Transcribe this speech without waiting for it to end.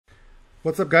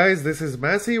What's up guys, this is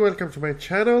Massey. Welcome to my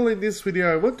channel. In this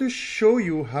video I want to show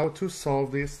you how to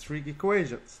solve these trig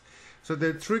equations. So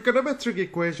the trigonometric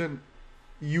equation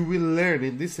you will learn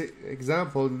in this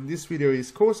example, in this video,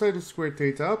 is cosine squared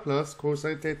theta plus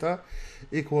cosine theta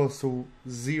equals to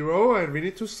 0, and we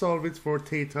need to solve it for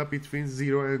theta between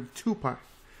 0 and 2 pi.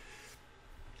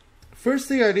 First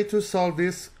thing, I need to solve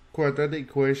this quadratic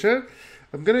equation.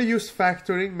 I'm gonna use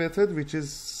factoring method, which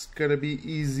is gonna be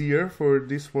easier for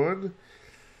this one.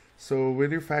 So when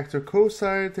you factor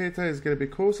cosine theta, is gonna be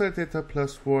cosine theta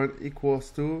plus 1 equals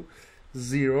to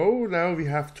 0. Now we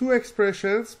have two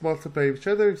expressions multiply each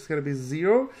other. It's gonna be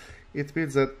 0. It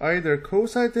means that either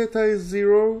cosine theta is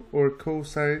 0 or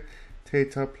cosine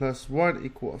theta plus 1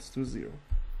 equals to 0.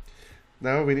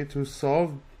 Now we need to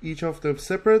solve each of them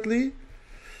separately.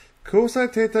 Cosine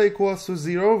theta equals to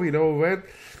 0. We know when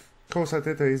cosine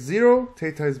theta is 0,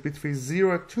 theta is between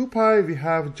 0 and 2 pi, we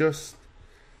have just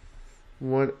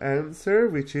one answer,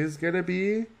 which is gonna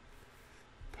be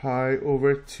pi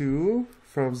over 2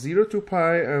 from 0 to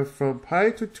pi, and from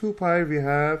pi to 2 pi we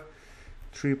have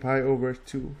 3 pi over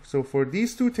 2. So for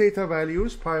these two theta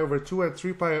values, pi over 2 and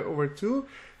 3 pi over 2,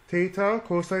 theta,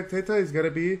 cosine theta is gonna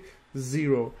be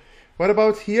 0. What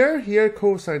about here? Here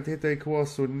cosine theta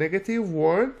equals to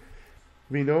 -1.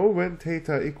 We know when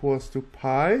theta equals to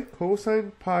pi,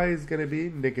 cosine pi is going to be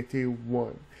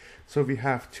 -1. So we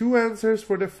have two answers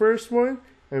for the first one,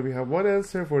 and we have one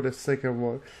answer for the second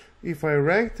one. If I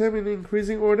rank them in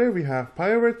increasing order, we have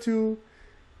pi over 2,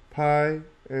 pi,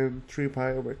 and 3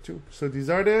 pi over 2. So these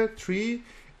are the three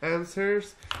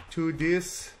answers to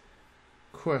this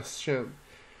question.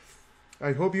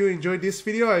 I hope you enjoyed this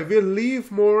video. I will leave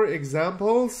more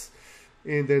examples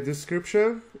in the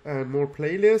description and more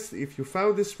playlists. If you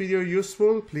found this video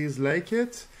useful, please like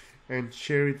it and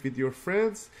share it with your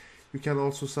friends. You can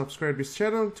also subscribe this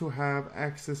channel to have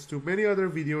access to many other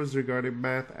videos regarding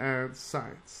math and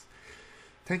science.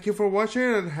 Thank you for watching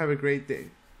and have a great day.